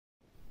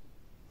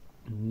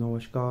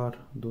नमस्कार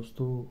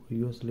दोस्तों,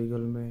 US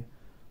legal में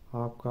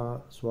आपका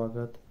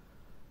स्वागत।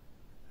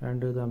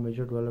 And the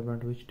major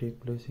development which take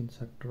place in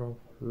sector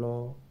of law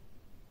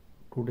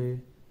today,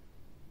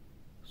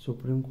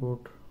 supreme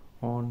court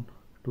on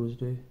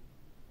Tuesday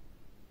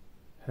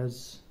has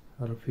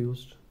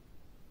refused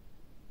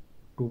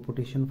to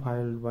petition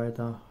filed by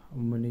the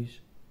Manish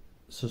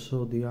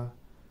Sasodia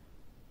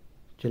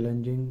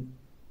challenging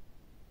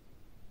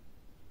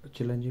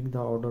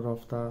the order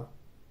of the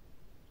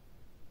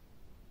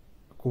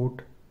court,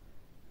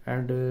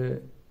 and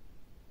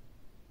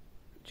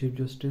Chief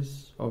Justice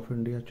of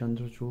India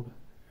Chandrachud,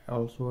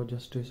 also a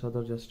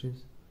other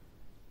justice,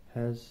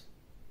 has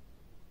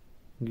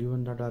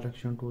given the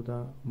direction to the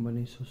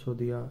Manish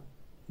Sasodia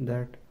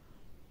that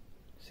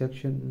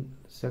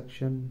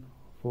section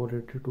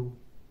 482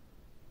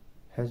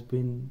 has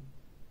been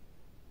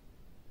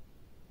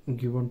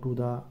given to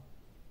the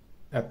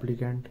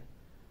applicant,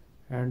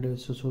 and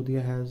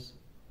Sasodia has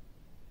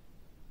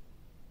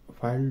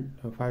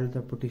filed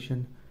the petition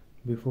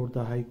before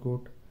the High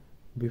Court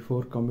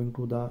before coming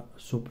to the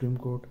Supreme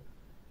Court,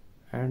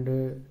 and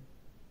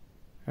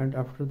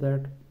after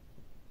that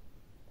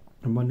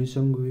Manish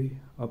Sanghvi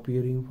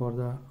appearing for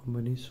the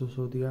Manish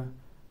Sasodia,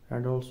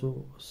 and also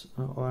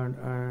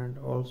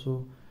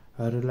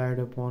relied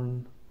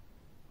upon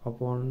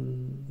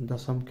the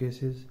some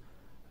cases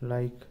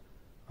like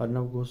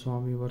Arnab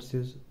Goswami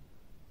versus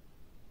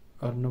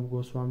Arnab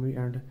Goswami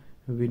and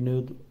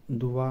Vinod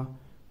Dua,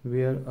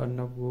 where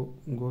Arnab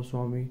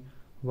Goswami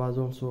was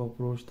also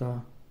approached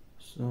the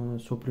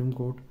Supreme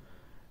Court,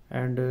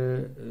 and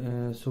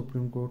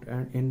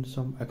in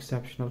some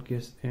exceptional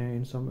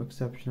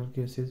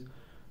cases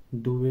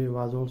Dubey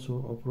was also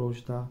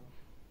approached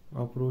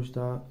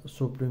the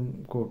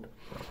Supreme Court,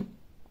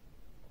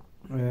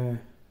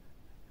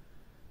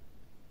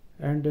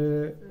 and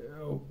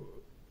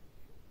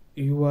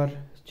you are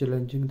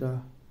challenging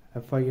the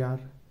FIR,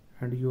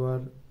 and you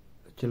are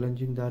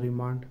challenging the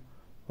remand,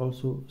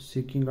 also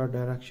seeking a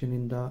direction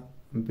in the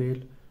bail,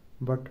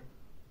 but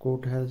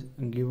court has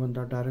given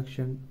the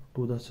direction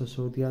to the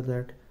Sasodia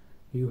that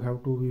you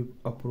have to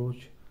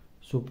approach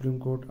Supreme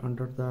Court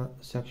under the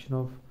section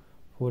of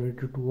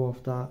 482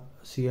 of the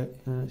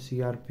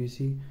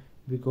CRPC,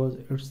 because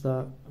it's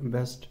the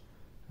best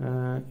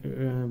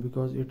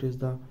because it is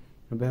the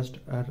best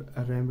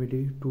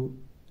remedy to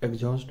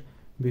exhaust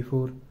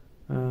before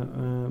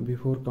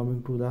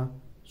coming to the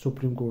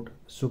Supreme Court.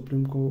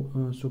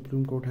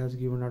 Supreme Court has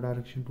given a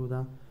direction to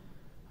the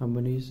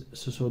Manish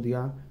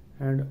Sasodia,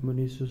 and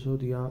Manish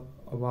Sasodia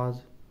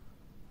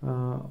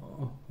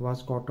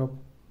was caught up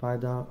by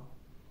the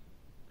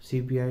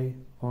CBI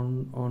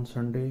on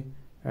Sunday,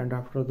 and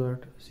after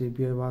that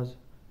CBI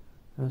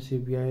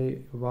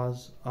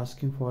was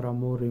asking for a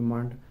more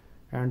remand,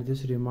 and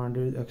this remand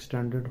is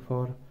extended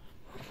for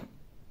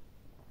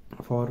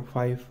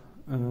 5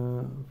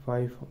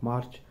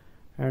 March,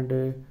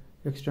 and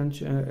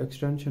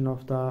extension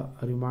of the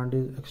remand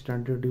is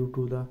extended due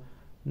to the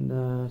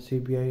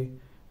CBI.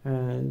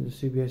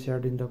 CBI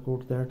said in the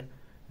court that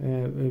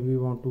we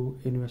want to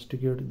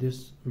investigate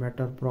this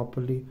matter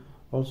properly,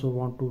 also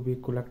want to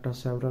collect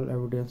several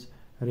evidence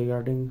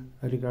regarding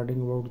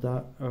about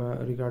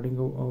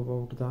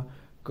the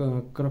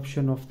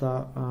corruption of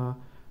the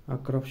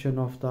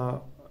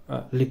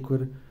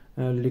liquor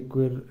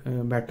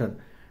matter,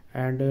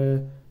 and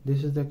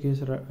this is the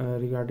case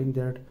regarding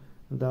that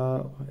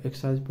the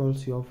excise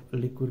policy of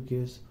liquor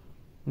case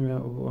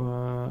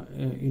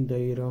in the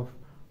year of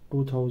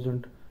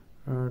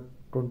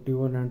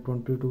 2021 and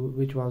 22,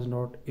 which was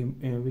not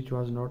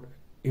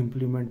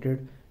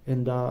implemented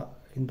in the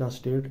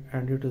state,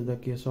 and it is the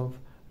case of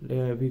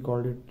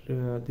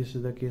this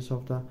is the case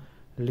of the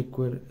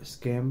liquor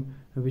scam,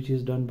 which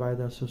is done by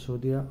the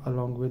Sasodia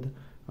along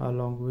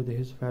with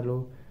his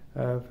fellow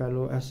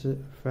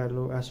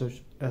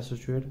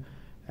associate,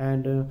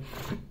 and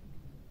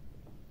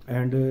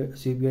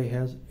CBI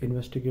has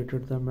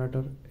investigated the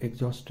matter,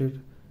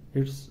 exhausted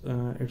its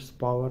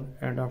power,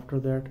 and after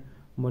that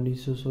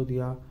Manish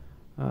Sasodia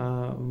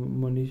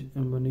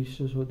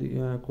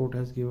court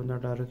has given the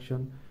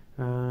direction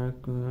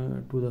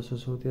to the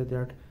Sasodia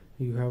that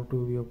you have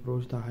to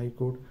approach the High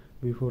Court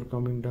before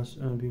coming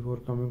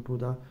to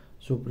the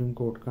Supreme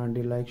Court.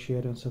 Kindly like,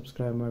 share and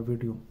subscribe my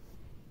video.